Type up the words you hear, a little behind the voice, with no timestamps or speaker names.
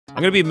I'm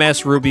gonna be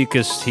Mass Ruby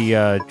because he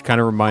kind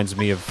of reminds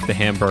me of the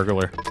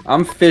Hamburglar.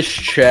 I'm Fish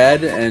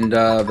Chad, and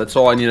that's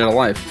all I need out of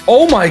life.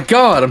 Oh my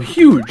god, I'm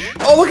huge!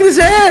 Oh, look at his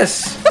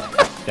ass!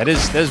 That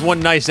is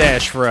one nice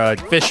ash for a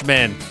fish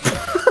man.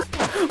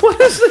 What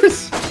is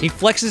this? He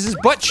flexes his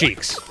butt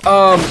cheeks.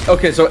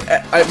 Okay, so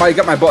I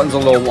got my buttons a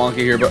little wonky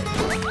here, but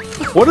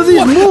what are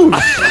these moves?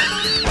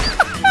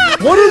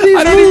 What are these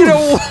moves? I don't even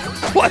know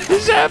what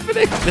is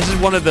happening. This is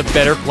one of the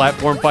better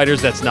platform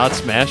fighters that's not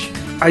Smash.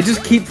 I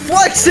just keep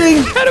flexing!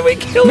 How do we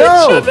kill each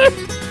other?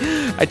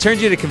 I turned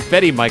you to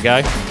confetti, my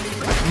guy.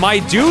 My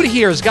dude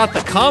here's got the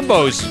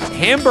combos.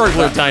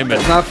 Hamburglar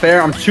diamond. That's not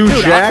fair. I'm too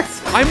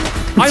jacked. I'm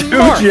too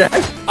Marth.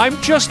 jacked. I'm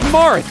just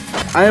Marth.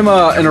 I am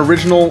an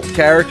original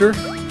character.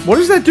 What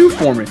does that do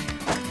for me?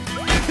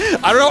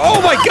 I don't know.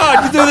 Oh my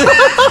god, you do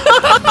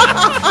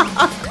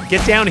this.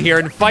 Get down here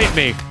and fight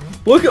me.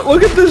 Look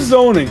at this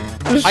zoning.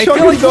 Just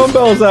chucking like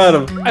dumbbells at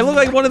him. I look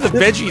like one of the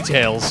Veggie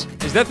Tales.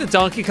 Is that the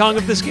Donkey Kong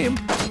of this game?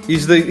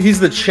 He's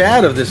the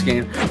Chad of this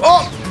game.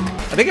 Oh!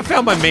 I think I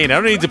found my main. I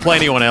don't need to play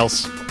anyone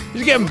else.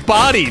 He's getting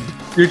bodied.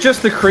 You're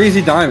just the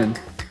crazy diamond.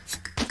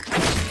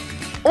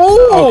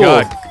 Oh! Oh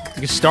god.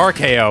 Like a star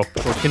KO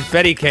or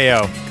confetti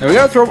KO. And I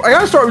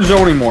gotta start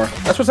zoning more.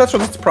 That's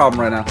the problem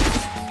right now.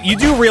 You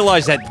do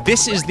realize that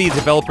this is the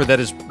developer that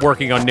is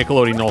working on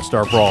Nickelodeon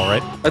All-Star Brawl,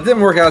 right? That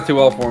didn't work out too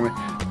well for me.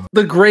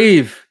 The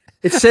grave.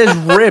 It says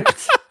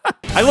ripped.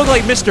 I look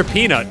like Mr.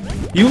 Peanut.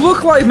 You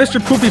look like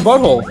Mr. Poopy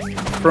Butthole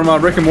from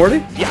Rick and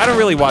Morty. Yeah, I don't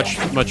really watch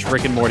much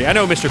Rick and Morty. I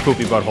know Mr.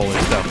 Poopy Butthole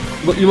is,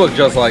 though. You look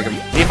just like him.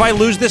 If I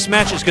lose this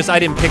match, it's because I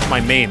didn't pick my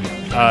main.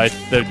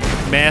 The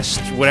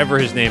masked, whatever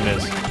his name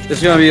is. This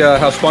is gonna be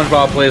how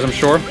SpongeBob plays, I'm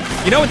sure.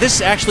 You know what? This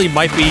actually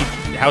might be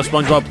how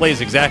SpongeBob plays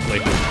exactly.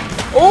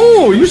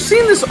 Oh, you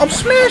seen this up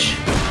smash?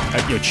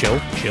 Yo, chill.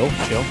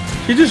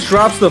 He just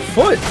drops the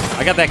foot.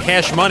 I got that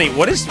cash money.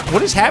 What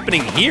is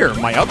happening here?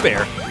 My up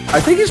air. I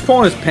think he's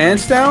pulling his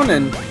pants down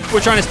and... We're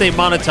trying to stay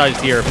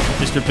monetized here,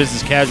 Mr.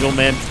 Business Casual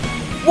Man.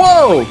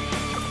 Whoa!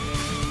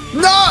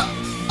 No!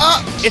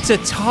 It's a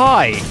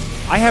tie.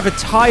 I have a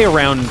tie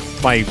around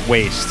my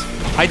waist.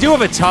 I do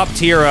have a top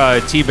tier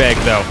teabag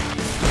though.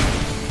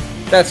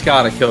 That's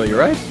gotta kill you,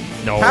 right?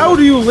 No. How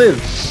do you live?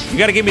 You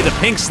gotta give me the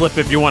pink slip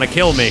if you want to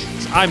kill me.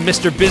 I'm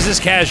Mr. Business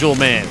Casual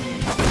Man.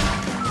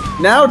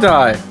 Now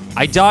die.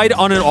 I died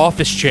on an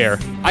office chair.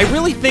 I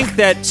really think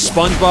that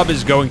SpongeBob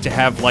is going to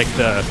have like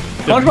the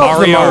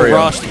Mario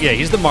Rust. Yeah,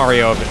 he's the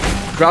Mario of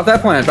it. Drop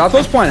that planet. Drop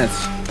those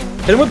planets.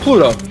 Hit him with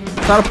Pluto.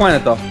 It's not a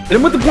planet though. Hit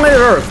him with the planet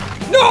Earth.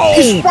 No!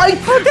 He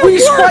spiked! We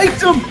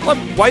spiked him! I love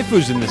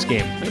waifus in this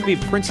game. I'm gonna be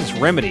Princess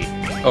Remedy.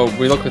 Oh,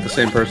 we look like the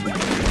same person.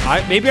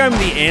 Maybe I'm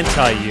the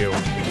anti-you.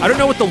 I don't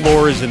know what the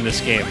lore is in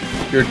this game.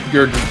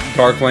 You're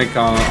Dark Link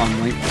on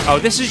Link. Oh,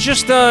 this is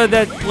just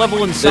that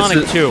level in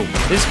Sonic 2.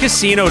 This is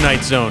Casino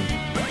Night Zone.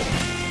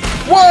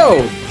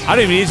 Whoa! I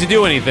don't even need to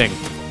do anything.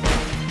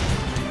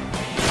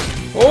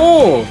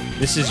 Oh!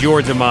 This is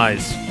your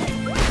demise.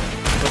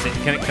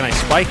 Can I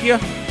spike you?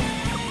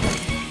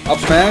 Up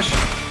smash?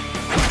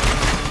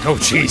 Oh,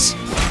 jeez.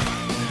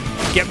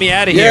 Get me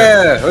out of here.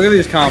 Yeah, look at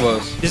these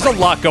combos. There's a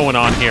lot going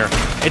on here.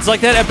 It's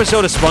like that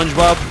episode of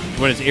SpongeBob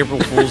when it's April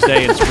Fool's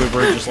Day and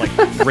Squidward just like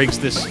rigs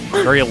this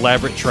very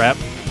elaborate trap.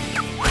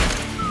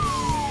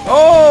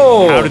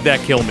 Oh! How did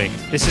that kill me?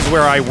 This is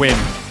where I win.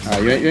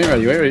 Alright, you ain't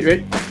ready. You ain't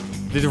ready.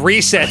 The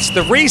resets.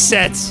 The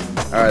resets.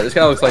 Alright, this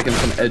guy looks like in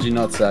some edgy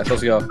nutsack.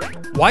 Let's go.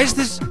 Why is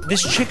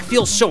this chick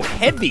feel so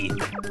heavy?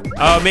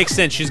 Oh, it makes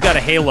sense. She's got a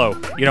halo.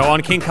 You know,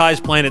 on King Kai's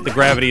planet, the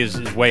gravity is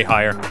way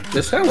higher.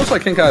 This guy looks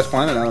like King Kai's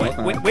planet.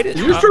 Wait. Did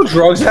you just throw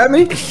drugs at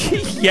me?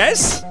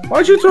 Yes.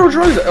 Why'd you throw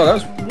drugs? Oh,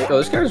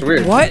 this guy's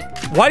weird. What?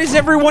 Why does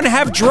everyone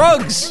have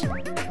drugs?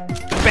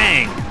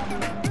 Bang.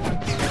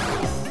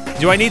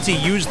 Do I need to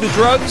use the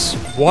drugs?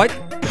 What?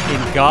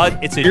 In God,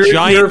 it's a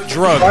giant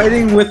drug.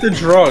 Fighting with the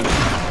drug.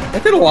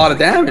 That did a lot of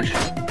damage.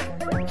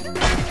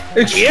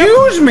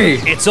 Excuse me.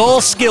 It's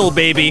all skill,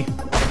 baby.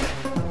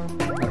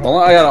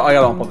 Hold on, I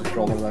gotta unplug the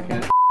controller. I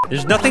can't.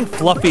 There's nothing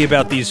fluffy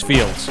about these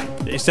fields,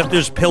 except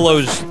there's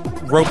pillows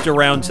roped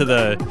around to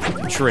the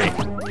tree.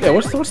 Yeah,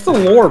 what's the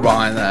lore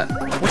behind that?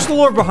 What's the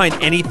lore behind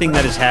anything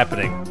that is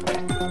happening?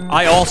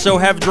 I also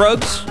have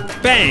drugs.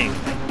 Bang,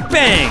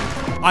 bang.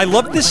 I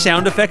love the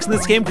sound effects in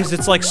this game because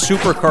it's like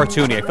super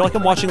cartoony. I feel like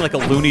I'm watching like a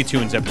Looney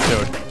Tunes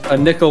episode. A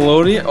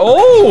Nickelodeon?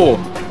 Oh,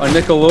 a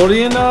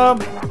Nickelodeon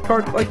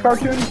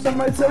cartoon, some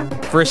might say.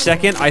 For a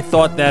second, I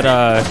thought that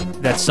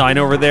that sign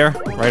over there,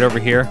 right over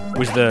here,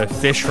 was the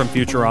fish from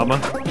Futurama.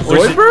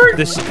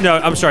 Zoidberg? No,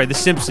 I'm sorry, the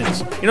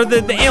Simpsons. You know,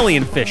 the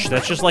alien fish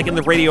that's just like in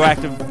the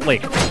radioactive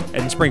lake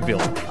in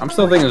Springfield. I'm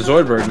still thinking of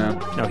Zoidberg now.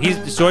 No,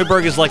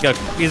 Zoidberg is like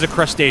he's a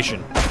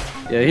crustacean.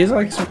 Yeah, he's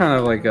like some kind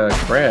of like a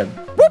crab.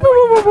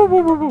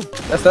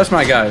 That's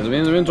my guy. Me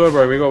and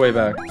Zoidberg, we go way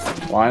back.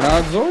 Why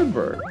not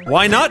Zoidberg?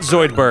 Why not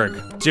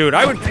Zoidberg? Dude,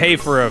 I would pay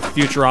for a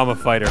Futurama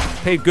fighter.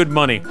 Pay good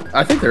money.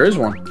 I think there is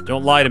one.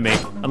 Don't lie to me.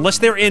 Unless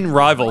they're in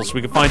Rivals,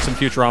 we could find some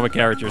Futurama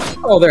characters.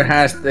 Oh, they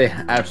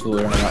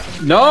absolutely are not.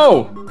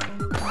 No!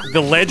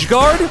 The ledge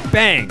guard?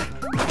 Bang.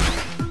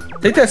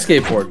 Take that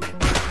skateboard.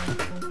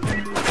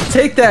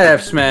 Just take that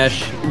F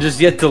smash and just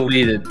get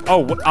deleted.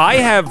 Oh, I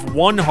have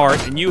 1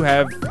 heart and you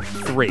have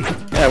 3. Yeah,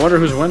 I wonder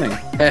who's winning.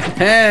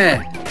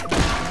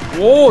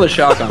 Whoa, the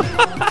shotgun.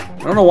 I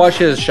don't know why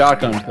she has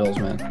shotgun pills,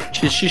 man.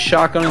 She's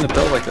shotgunning the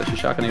pills like that. She's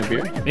shotgunning a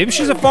beer. Maybe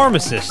she's a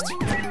pharmacist.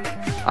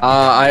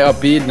 I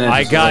upbeat and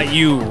I got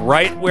you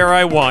right where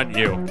I want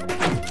you.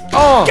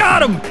 Oh!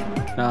 Got him!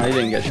 No, he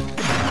didn't get you.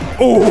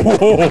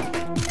 Oh!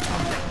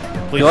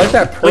 You like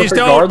that perfect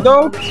guard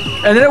though?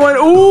 And then it went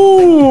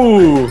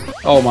ooh!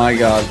 Oh my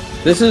god.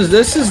 This is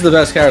the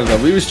best character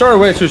though. We started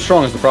way too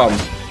strong is the problem.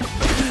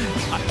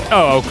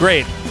 Oh,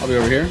 great. I'll be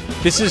over here.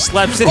 This is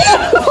Slap City.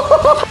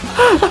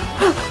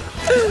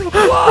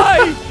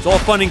 Why? It's all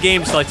fun and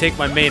games till I take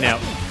my main out.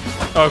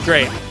 Oh,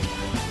 great.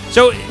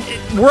 So,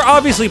 we're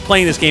obviously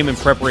playing this game in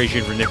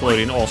preparation for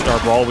Nickelodeon All-Star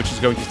Brawl, which is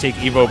going to take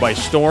EVO by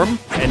storm.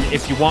 And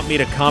if you want me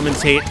to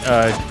commentate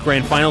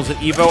Grand Finals at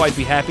EVO, I'd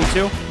be happy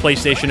to.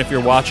 PlayStation, if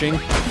you're watching.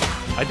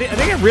 I think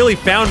I really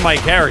found my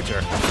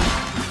character.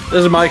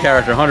 This is my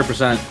character,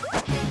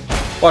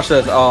 100%. Watch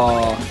this.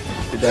 Oh,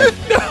 he's dead.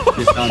 No.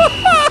 He's done.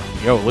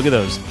 Yo, look at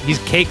those. He's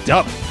caked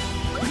up.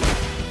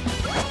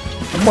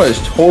 That boy is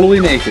totally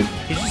naked.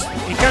 He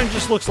kind of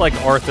just looks like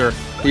Arthur.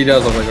 He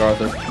does look like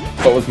Arthur,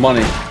 but with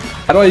money.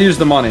 How do I use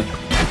the money?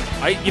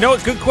 You know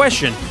what? Good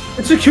question.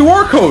 It's a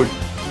QR code.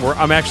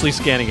 I'm actually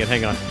scanning it.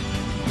 Hang on.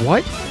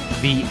 What?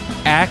 The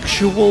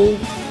actual?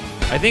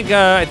 I think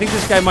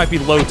this guy might be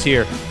low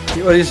tier.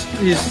 But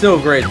he's still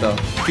great though.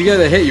 If you get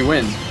a hit, you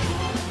win.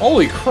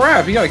 Holy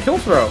crap! You got a kill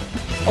throw.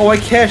 Oh, I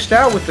cashed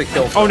out with the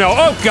kill throw. Oh no!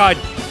 Oh god!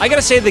 I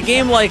gotta say the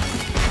game, like,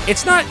 it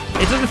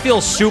doesn't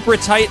feel super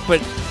tight, but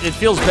it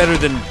feels better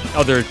than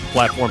other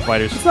platform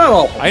fighters. It's not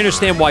awful. I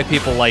understand why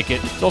people like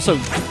it. It's also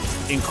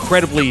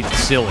incredibly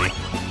silly.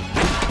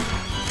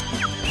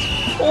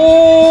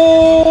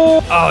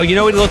 Oh! Oh, you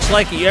know what it looks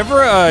like? You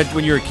ever,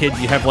 when you're a kid,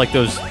 you have like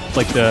those,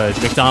 like the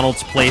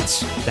McDonald's plates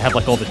that have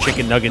like all the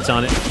chicken nuggets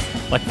on it?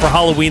 Like for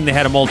Halloween, they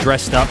had them all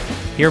dressed up.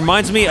 He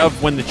reminds me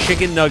of when the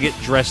chicken nugget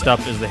dressed up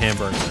as the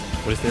hamburger.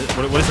 What is this?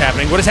 What is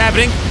happening? What is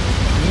happening?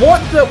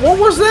 What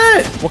was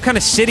that? What kind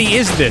of city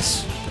is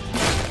this?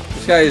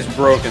 This guy is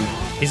broken.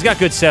 He's got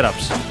good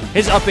setups.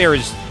 His up air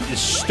is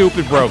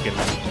stupid broken.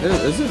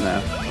 Is it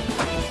now?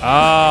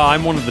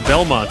 I'm one of the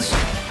Belmonts.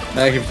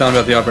 I keep telling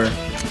about the up air.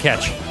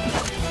 Catch.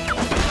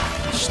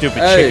 Stupid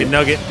chicken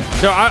nugget.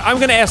 So I'm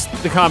going to ask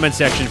the comment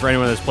section for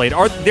anyone that's played.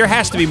 There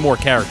has to be more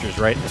characters,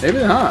 right? Maybe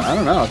not. I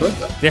don't know.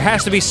 There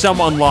has to be some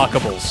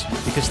unlockables,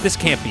 because this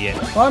can't be it.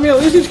 Well, I mean, at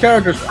least each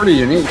character is pretty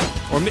unique.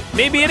 Or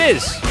maybe it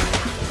is.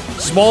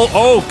 Small.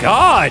 Oh,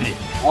 God.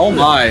 Oh,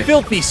 my.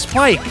 Filthy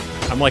Spike.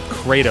 I'm like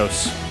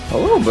Kratos. A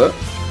little bit.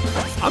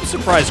 I'm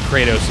surprised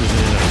Kratos is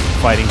in a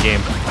fighting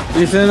game.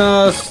 He's in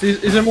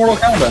Mortal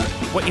Kombat.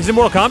 What? He's in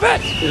Mortal Kombat?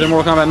 He's in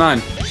Mortal Kombat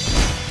 9.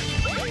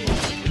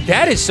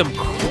 That is some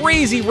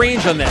crazy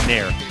range on that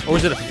Nair. Or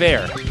is it a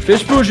fair?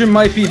 Fish Bujin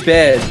might be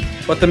bad,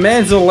 but the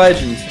man's a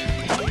legend.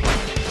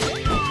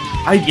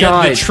 I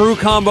died. The true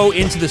combo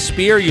into the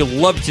spear, you'll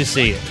love to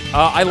see it.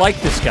 I like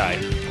this guy.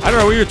 I don't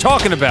know what you're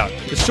talking about.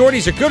 The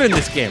shorties are good in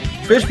this game.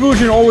 Fish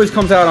Bujin always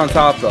comes out on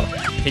top, though.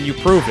 Can you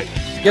prove it?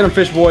 Get him,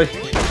 fish boy. Look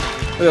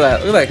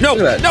at that. Look at that. No,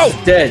 look at that. no.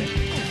 He's dead.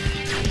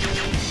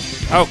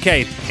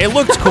 Okay, it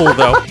looks cool,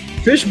 though.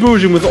 Fish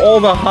Bujin with all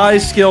the high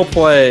skill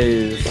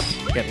plays.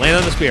 Okay, land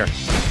on the spear.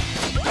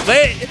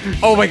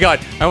 Oh my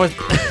god, I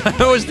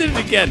almost did it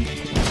again.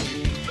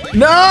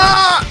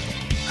 No!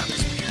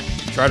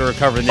 Try to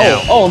recover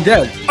now. Oh, I'm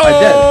dead.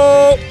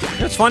 Oh! I'm dead.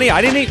 That's funny.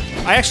 I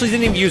actually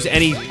didn't even use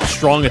any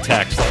strong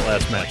attacks that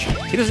last match.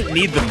 He doesn't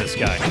need them, this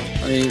guy.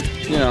 I mean,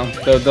 you know,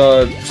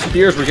 the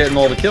spears were getting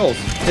all the kills.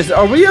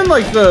 Are we in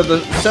like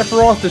the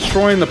Sephiroth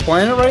destroying the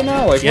planet right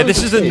now? Like, yeah,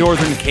 this is the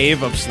northern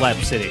cave of Slap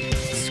City.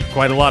 It's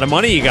quite a lot of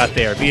money you got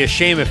there. It'd be a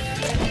shame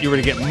if you were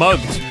to get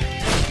mugged.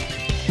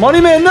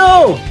 Money Man,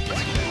 no!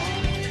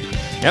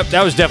 Yep,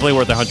 that was definitely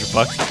worth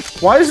 $100.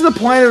 Why does the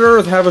planet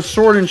Earth have a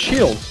sword and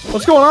shield?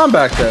 What's going on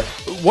back there?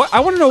 What? I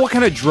want to know what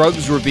kind of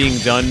drugs were being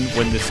done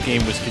when this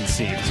game was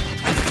conceived.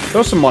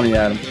 Throw some money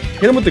at him.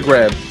 Hit him with the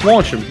grab.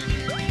 Launch him.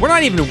 We're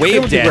not even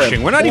wave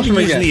dashing. We're not even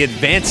using the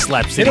advanced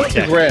Slap City tech.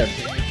 Hit him with the grab.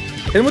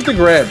 Hit him with the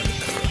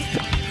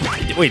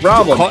grab. Wait,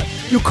 rob him.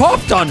 You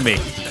coughed on me.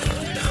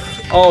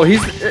 Oh,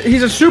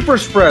 he's a super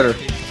spreader.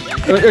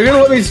 You're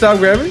gonna let me stop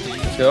grabbing?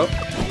 Let's go.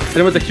 Hit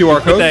him with the QR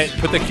code.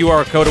 Put the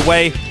QR code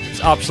away.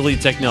 It's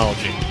obsolete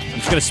technology. I'm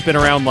just gonna spin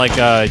around like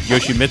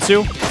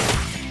Yoshimitsu.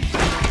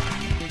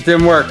 It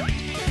didn't work.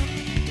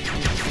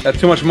 That's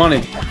too much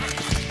money.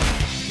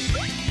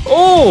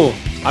 Oh!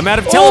 I'm out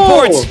of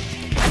teleports!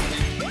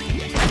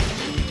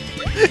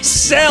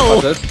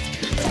 Sell!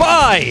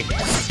 Buy!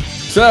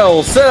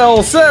 Sell,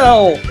 sell,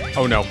 sell!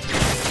 Oh no.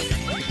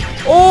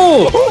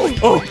 Oh!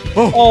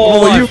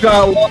 Oh, you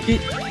got lucky.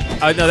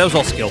 No, that was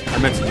all skill. I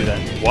meant to do that.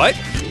 What?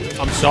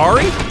 I'm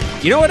sorry?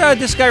 You know what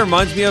this guy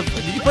reminds me of?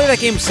 Did you play that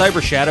game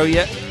Cyber Shadow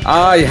yet?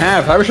 I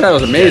have. Cyber Shadow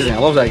is amazing. I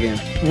love that game.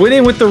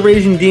 Winning with the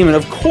Raging Demon,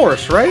 of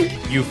course, right?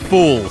 You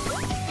fool.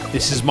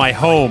 This is my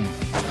home.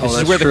 This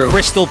is where the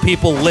crystal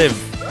people live.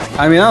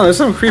 I mean, I don't know, there's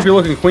some creepy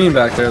looking queen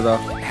back there, though.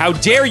 How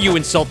dare you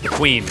insult the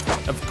queen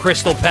of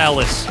Crystal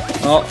Palace?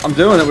 Well, I'm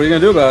doing it. What are you gonna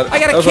do about it? I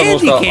got a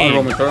candy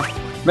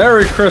cane.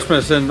 Merry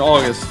Christmas in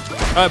August.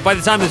 By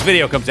the time this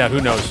video comes out, who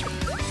knows?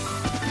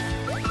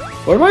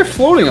 What am I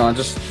floating on?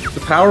 Just the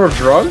power of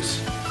drugs?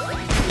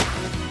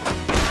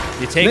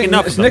 You take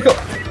enough of them.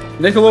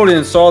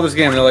 Nickelodeon saw this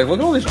game and they're like, look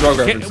at all these drug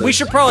references. We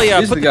should probably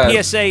put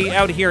the PSA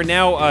out here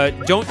now.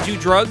 Don't do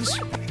drugs.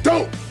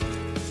 Don't!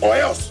 Or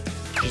else!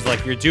 She's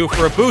like, you're due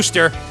for a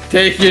booster.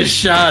 Take your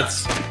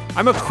shots.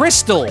 I'm a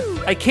crystal.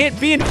 I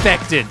can't be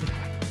infected.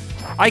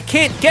 I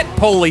can't get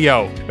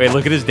polio. Wait,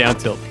 look at his down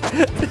tilt.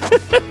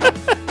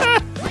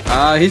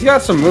 He's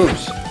got some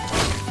moves.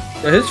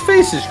 Yeah, his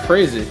face is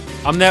crazy.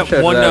 I'm that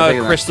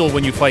one crystal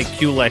when you fight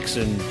Culex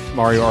in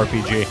Mario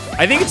RPG.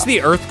 I think it's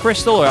the Earth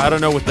Crystal, or I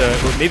don't know what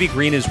the... Maybe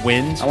green is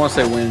wind. I want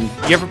to say wind.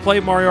 You ever play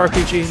Mario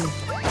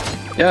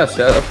RPG? Yes,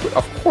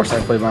 of course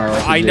I played Mario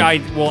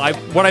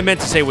RPG. What I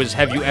meant to say was,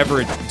 have you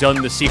ever done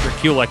the secret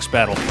Culex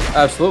battle?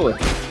 Absolutely.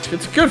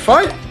 It's a good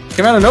fight.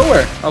 Came out of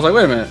nowhere. I was like,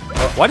 wait a minute.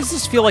 Why does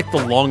this feel like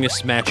the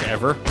longest match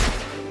ever?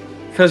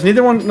 Because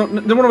neither one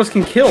of us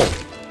can kill.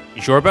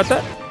 You sure about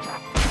that?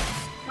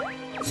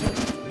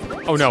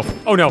 Oh no.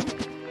 Oh no.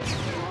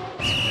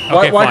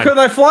 Why couldn't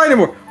I fly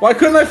anymore? Why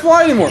couldn't I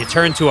fly anymore? You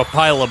turn to a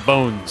pile of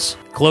bones.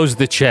 Close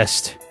the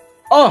chest.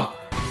 Oh!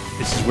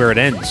 This is where it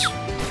ends.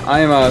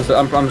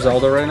 I'm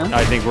Zelda right now.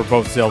 I think we're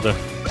both Zelda.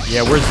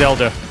 Yeah, we're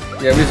Zelda.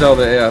 Yeah, we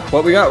Zelda, yeah.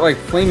 But we got, like,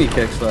 flamey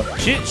kicks, though.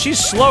 She's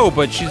slow,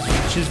 but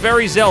she's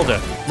very Zelda.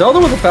 Zelda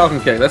with a Falcon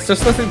kick. That's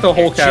just, I think, the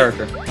whole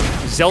character.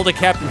 Zelda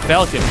Captain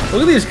Falcon.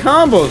 Look at these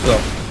combos,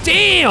 though.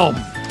 Damn!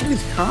 Look at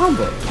these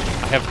combos.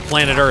 I have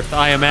planet Earth.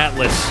 I am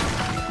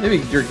Atlas. Maybe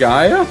you're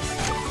Gaia?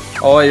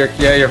 Oh,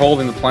 you're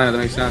holding the planet. That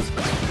makes sense.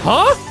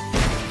 Huh?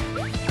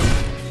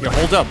 Here,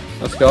 hold up.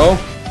 Let's go.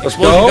 Let's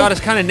Explosion go. God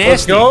is kind of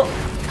nasty. Let's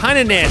go. Kind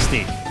of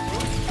nasty.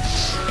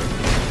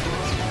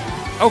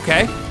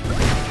 Okay.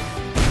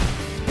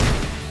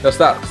 No,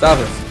 stop. Stop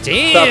this.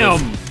 Damn.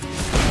 Stop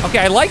this. Okay,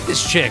 I like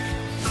this chick.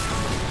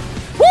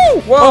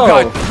 Woo! Whoa! Oh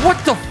god, what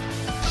the?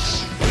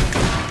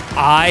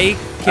 I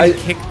can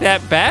kick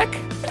that back?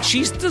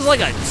 She does like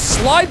a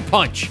slide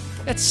punch.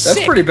 That's sick.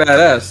 That's pretty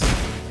badass.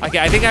 Okay,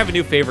 I think I have a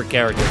new favorite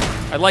character.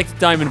 I liked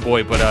Diamond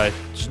Boy, but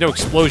she's no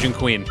Explosion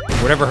Queen,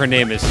 whatever her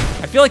name is.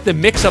 I feel like the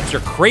mix-ups are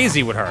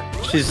crazy with her.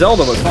 She's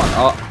Zelda, but fun.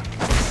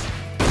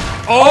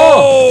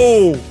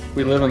 Oh!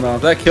 We live in though.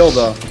 That killed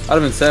though. I'd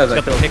have been sad.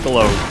 Got the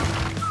Piccolo.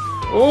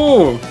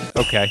 Ooh.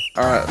 Okay.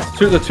 All right.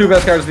 The two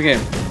best characters in the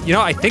game. You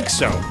know, I think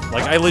so.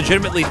 Like, I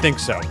legitimately think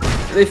so.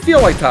 They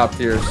feel like top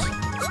tiers.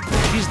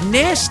 She's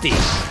nasty.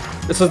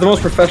 This is the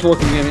most professional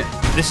looking game.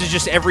 This is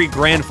just every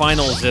grand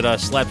finals at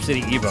Slap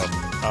City Evo.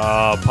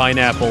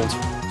 Pineapples.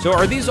 So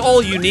are these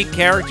all unique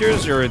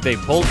characters, or are they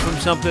pulled from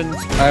something?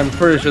 I'm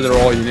pretty sure they're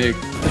all unique.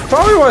 That's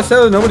probably why I said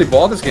that nobody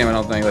bought this game. I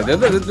don't think. Like,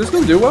 this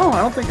gonna do well.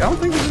 I don't think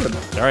they did.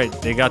 All right,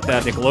 they got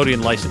that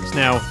Nickelodeon license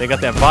now. They got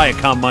that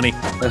Viacom money.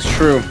 That's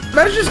true.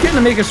 Imagine just getting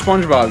to make a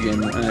SpongeBob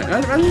game.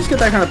 Imagine just get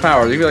that kind of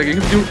power. You can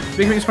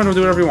make SpongeBob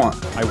do whatever you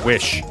want. I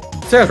wish.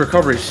 Sales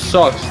recovery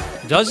sucks.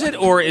 Does it,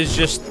 or is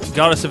just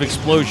Goddess of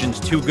Explosions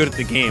too good at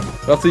the game?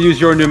 I'll have to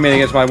use your new main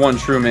against my one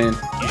true main.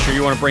 You sure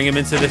you want to bring him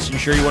into this? You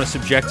sure you want to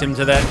subject him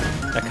to that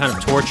kind of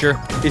torture?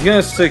 He's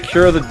gonna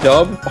secure the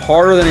dub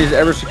harder than he's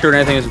ever secured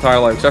anything in his entire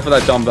life, except for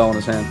that dumbbell in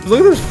his hand. Look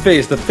at his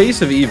face, the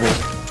face of evil,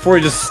 before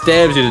he just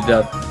stabs you to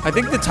death. I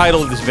think the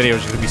title of this video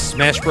is going to be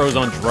Smash Bros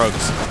on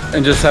Drugs.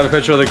 And just have a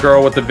picture of the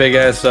girl with the big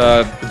ass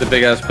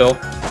pill.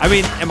 I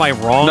mean, am I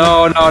wrong?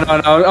 No.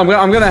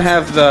 I'm gonna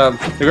have the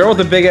girl with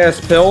the big ass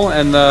pill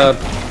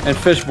and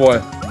Fish Boy.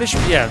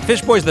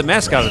 Fish Boy's the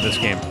mascot of this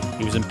game.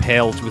 He was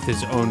impaled with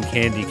his own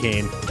candy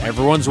cane.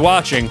 Everyone's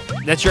watching.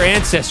 That's your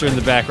ancestor in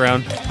the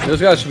background.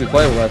 Those guys should be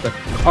playable out there.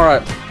 All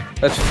right,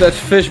 that's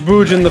Fish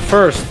Boojin the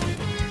first.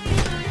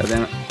 God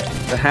damn it.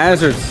 The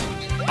hazards.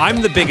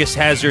 I'm the biggest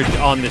hazard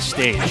on this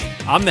stage.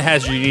 I'm the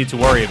hazard you need to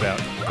worry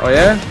about. Oh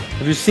yeah?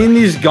 Have you seen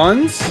these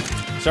guns?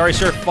 Sorry,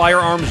 sir.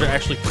 Firearms are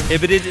actually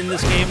prohibited in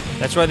this game.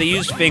 That's why they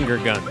use finger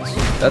guns.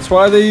 That's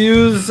why they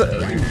use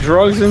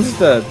drugs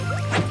instead.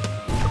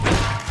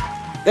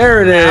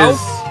 There it is.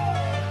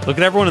 Look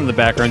at everyone in the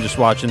background just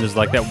watching. There's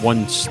like that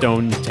one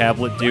stone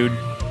tablet dude.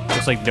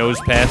 Looks like nose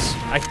pass.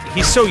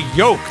 He's so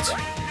yoked.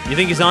 You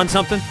think he's on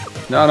something?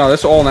 No,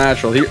 that's all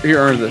natural. He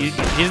earned this.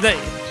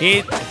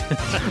 He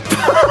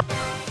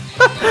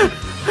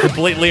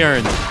completely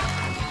earned.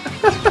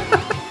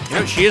 You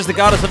know, she is the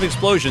goddess of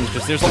explosions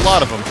because there's a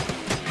lot of them.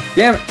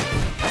 Damn it.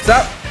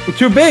 Stop. We're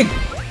too big.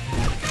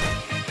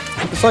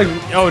 It's like...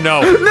 Oh,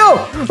 no.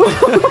 No!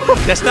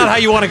 That's not how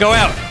you want to go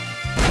out.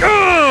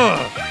 No.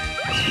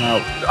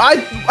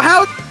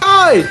 How?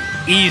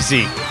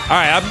 Easy. All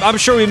right, I'm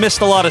sure we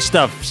missed a lot of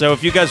stuff. So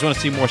if you guys want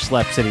to see more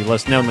Slap City, let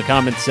us know in the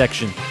comments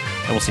section.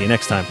 And we'll see you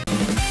next time.